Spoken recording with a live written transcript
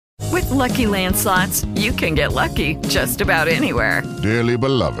Lucky Land Slots, you can get lucky just about anywhere. Dearly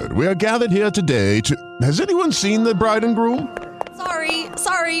beloved, we are gathered here today to... Has anyone seen the bride and groom?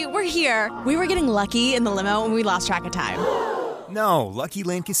 Sorry, we're here. We were getting lucky in the limo and we lost track of time. No, Lucky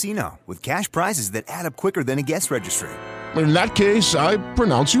Land Casino, with cash prizes that add up quicker than a guest registry. In that case, I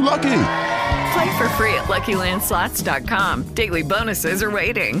pronounce you lucky. Play for free at LuckyLandSlots.com. Daily bonuses are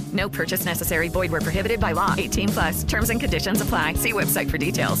waiting. No purchase necessary. Void where prohibited by law. 18+. Terms and conditions apply. See website for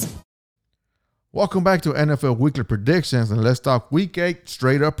details. Welcome back to NFL Weekly Predictions, and let's talk Week 8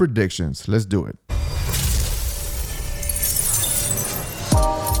 straight up predictions. Let's do it.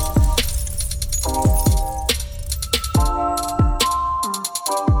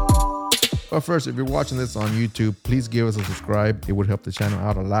 But first, if you're watching this on YouTube, please give us a subscribe. It would help the channel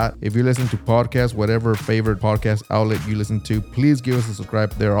out a lot. If you listen to podcasts, whatever favorite podcast outlet you listen to, please give us a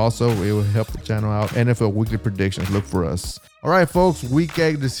subscribe there also. It will help the channel out. NFL Weekly Predictions. Look for us. All right, folks, Week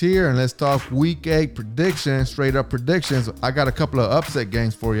 8 is here, and let's talk Week 8 predictions, straight up predictions. I got a couple of upset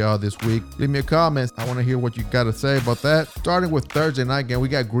games for y'all this week. Leave me a comment. I want to hear what you got to say about that. Starting with Thursday night game, we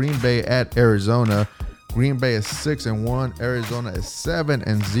got Green Bay at Arizona. Green Bay is 6-1. Arizona is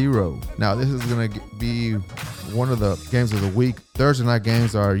 7-0. Now, this is going to be one of the games of the week. Thursday night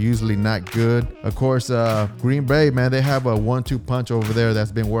games are usually not good. Of course, Green Bay, man, they have a 1-2 punch over there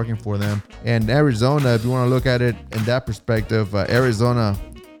that's been working for them. And Arizona, if you want to look at it in that perspective, Arizona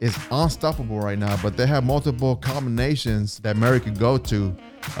is unstoppable right now, but they have multiple combinations that Murray could go to.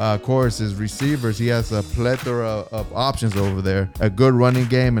 Of course, his receivers, he has a plethora of options over there. A good running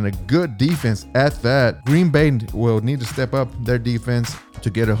game and a good defense at that. Green Bay will need to step up their defense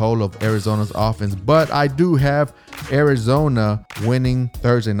to get a hold of Arizona's offense. But I do have Arizona winning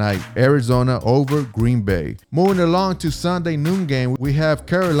Thursday night. Arizona over Green Bay. Moving along to Sunday noon game, we have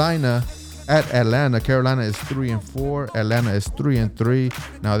Carolina at Atlanta. Carolina is 3-4. Atlanta is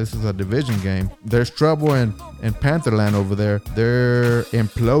 3-3. Now, this is a division game. There's trouble in Pantherland over there. They're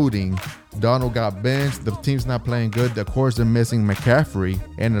imploding. Donald got benched. The team's not playing good. Of course, they're missing McCaffrey.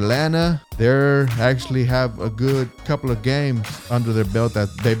 And Atlanta, they actually have a good couple of games under their belt that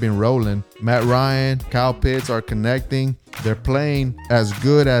they've been rolling. Matt Ryan, Kyle Pitts are connecting. They're playing as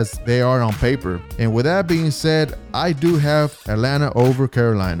good as they are on paper. And with that being said, I do have Atlanta over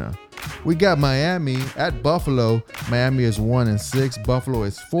Carolina. We got Miami at Buffalo. Miami is 1-6. Buffalo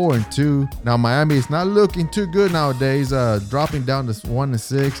is 4-2. Now, Miami is not looking too good nowadays, dropping down to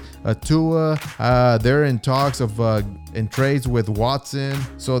 1-6. Tua, they're in talks of in trades with Watson,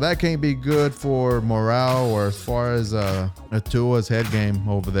 so that can't be good for morale or as far as Tua's head game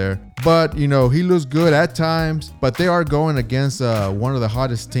over there. But, you know, he looks good at times, but they are going against one of the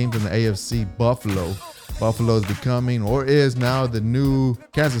hottest teams in the AFC, Buffalo. Buffalo is becoming, or is now, the new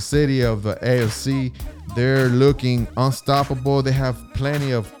Kansas City of the AFC. They're looking unstoppable. They have plenty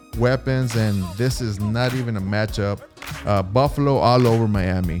of weapons, and this is not even a matchup. Buffalo all over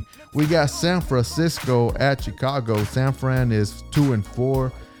Miami. We got San Francisco at Chicago. San Fran is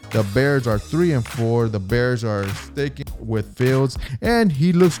 2-4. The Bears are 3-4. The Bears are sticking with Fields, and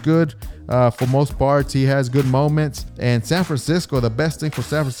he looks good for most parts. He has good moments. And San Francisco, the best thing for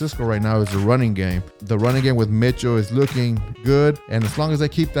San Francisco right now is the running game. The running game with Mitchell is looking good, and as long as they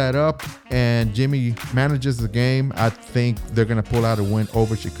keep that up and Jimmy manages the game, I think they're going to pull out a win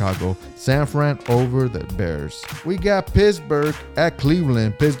over Chicago. San Fran over the Bears. We got Pittsburgh at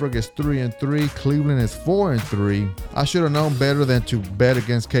Cleveland. Pittsburgh is 3-3. Cleveland is 4-3. I should have known better than to bet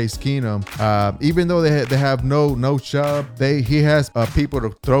against Case Keenum. Even though they have no Chubb, he has people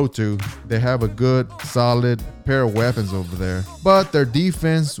to throw to. They have a good, solid pair of weapons over there. But their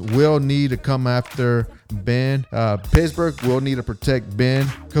defense will need to come after Ben. Pittsburgh will need to protect Ben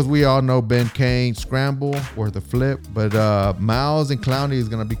because we all know Ben can't scramble or the flip. But Miles and Clowney is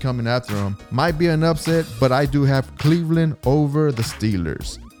going to be coming after him. Might be an upset, but I do have Cleveland over the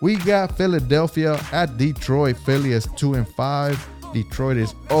Steelers. We got Philadelphia at Detroit. Philly is 2-5. Detroit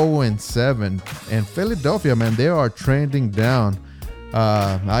is 0-7. And Philadelphia, man, they are trending down.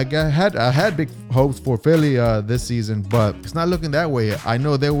 I had big hopes for Philly this season, but it's not looking that way. I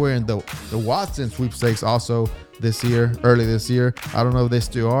know they were in the Watson sweepstakes also early this year. I don't know if they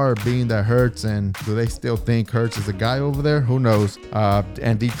still are, being that Hurts, and do they still think Hurts is a guy over there? Who knows?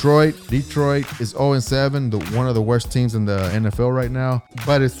 And Detroit is 0-7, one of the worst teams in the NFL right now.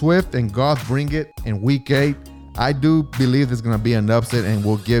 But if Swift and Goff bring it in Week 8, I do believe there's going to be an upset and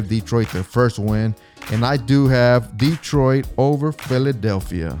we'll give Detroit their first win. And I do have Detroit over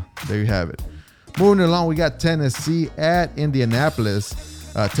Philadelphia. There you have it. Moving along, we got Tennessee at Indianapolis.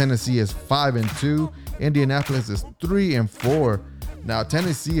 Tennessee is 5-2. Indianapolis is 3-4. Now,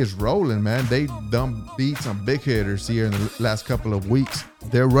 Tennessee is rolling, man. They beat some big hitters here in the last couple of weeks.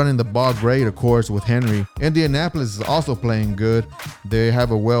 They're running the ball great, of course, with Henry. Indianapolis is also playing good. They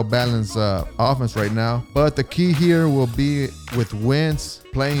have a well-balanced offense right now. But the key here will be with Wentz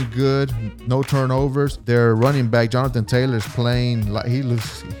playing good, no turnovers. Their running back, Jonathan Taylor, is playing like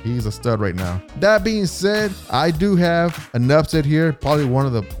he's a stud right now. That being said, I do have an upset here, probably one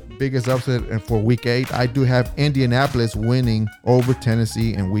of the biggest upset for Week 8. I do have Indianapolis winning over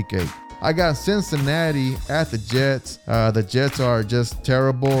Tennessee in Week 8. I got Cincinnati at the Jets. The Jets are just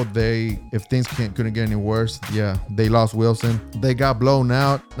terrible. If things couldn't get any worse, they lost Wilson. They got blown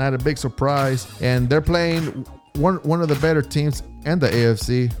out. Not a big surprise. And they're playing one of the better teams in the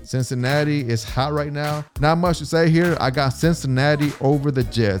AFC. Cincinnati is hot right now. Not much to say here. I got Cincinnati over the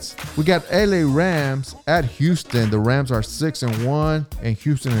Jets. We got LA Rams at Houston. The Rams are 6-1 and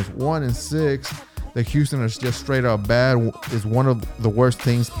Houston is 1-6. The Houston is just straight up bad. Is one of the worst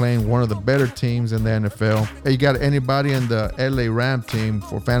teams playing one of the better teams in the NFL. Hey, you got anybody in the LA Ram team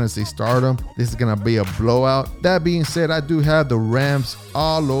for fantasy stardom? This is going to be a blowout. That being said, I do have the Rams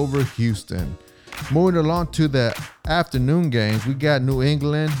all over Houston. Moving along to the afternoon games, we got New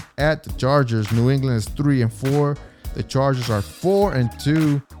England at the Chargers. New England is 3-4. The Chargers are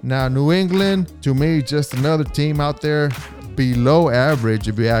 4-2. Now, New England, to me, just another team out there below average,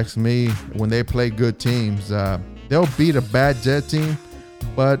 if you ask me, when they play good teams. They'll beat a bad Jet team,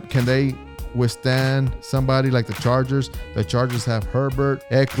 but can they withstand somebody like the Chargers? The Chargers have Herbert,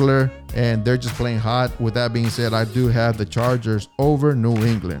 Eckler, and they're just playing hot. With that being said, I do have the Chargers over New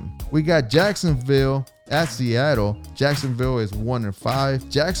England. We got Jacksonville at Seattle. Jacksonville is 1-5.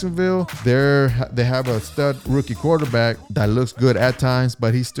 Jacksonville, they have a stud rookie quarterback that looks good at times,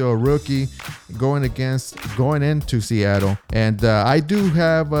 but he's still a rookie going into Seattle. And I do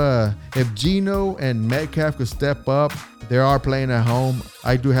have if Geno and Metcalf could step up, they are playing at home.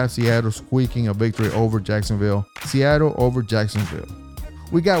 I do have Seattle squeaking a victory over Jacksonville. Seattle over Jacksonville.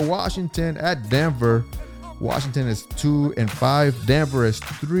 We got Washington at Denver. Washington is 2-5. Denver is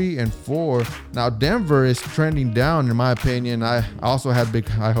 3-4. Now Denver is trending down, in my opinion. I also had big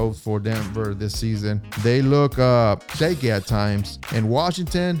high hopes for Denver this season. They look shaky at times. And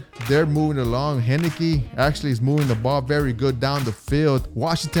Washington, they're moving along. Heineke actually is moving the ball very good down the field.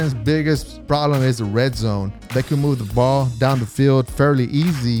 Washington's biggest problem is the red zone. They can move the ball down the field fairly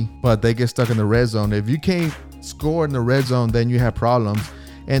easy, but they get stuck in the red zone. If you can't score in the red zone, then you have problems.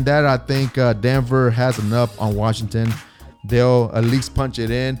 And that, I think Denver has enough on Washington. They'll at least punch it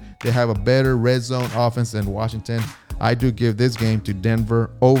in. They have a better red zone offense than Washington. I do give this game to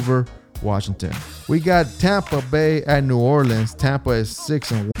Denver over Washington. We got Tampa Bay at New Orleans. Tampa is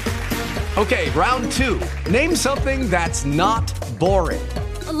 6-1. Okay, round 2. Name something that's not boring.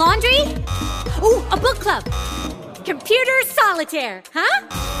 A laundry? Ooh, a book club. Computer solitaire, huh?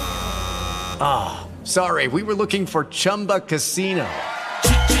 Ah, sorry, we were looking for Chumba Casino.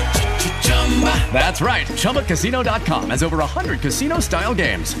 That's right. ChumbaCasino.com has over 100 casino-style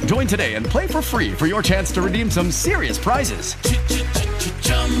games. Join today and play for free for your chance to redeem some serious prizes.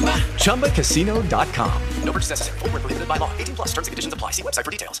 ChumbaCasino.com. No purchase necessary. Void where prohibited by law. 18+ terms and conditions apply. See website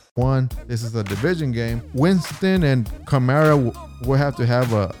for details. This is a division game. Winston and Kamara will have to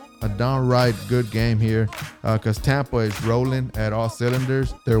have a downright good game here because Tampa is rolling at all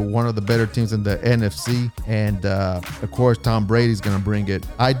cylinders. They're one of the better teams in the NFC, and of course Tom Brady's gonna bring it.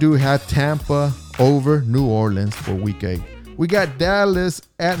 I do have Tampa over New Orleans for Week 8. We got Dallas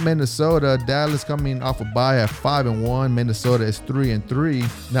at Minnesota. Dallas coming off a bye at 5-1. Minnesota is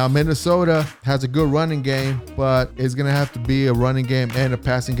 3-3. Now Minnesota has a good running game, but it's gonna have to be a running game and a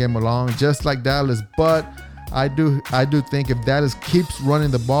passing game along, just like Dallas. But I do think if Dallas keeps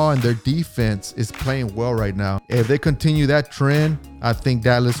running the ball and their defense is playing well right now, if they continue that trend, I think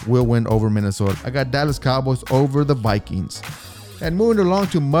Dallas will win over Minnesota. I got Dallas Cowboys over the Vikings. And moving along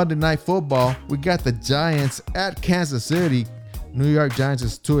to Monday Night Football, we got the Giants at Kansas City. New York Giants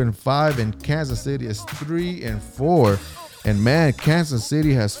is 2-5 and Kansas City is 3-4. And man, Kansas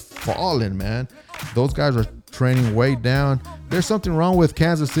City has fallen, man. Those guys are trending way down. There's something wrong with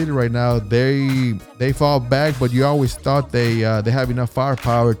Kansas City right now. They fall back, but you always thought they have enough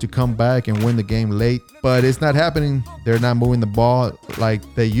firepower to come back and win the game late. But it's not happening. They're not moving the ball like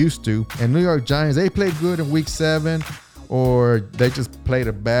they used to. And New York Giants, they played good in Week 7, or they just played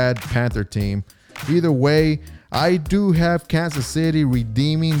a bad Panther team. Either way, I do have Kansas City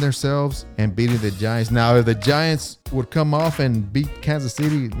redeeming themselves and beating the Giants. Now, if the Giants would come off and beat Kansas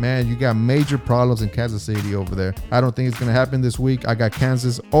City, man, you got major problems in Kansas City over there. I don't think it's going to happen this week. I got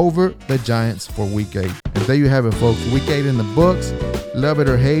Kansas over the Giants for Week 8. And there you have it, folks. Week 8 in the books. Love it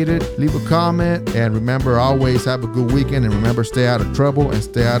or hate it. Leave a comment. And remember, always have a good weekend. And remember, stay out of trouble and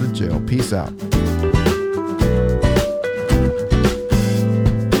stay out of jail. Peace out.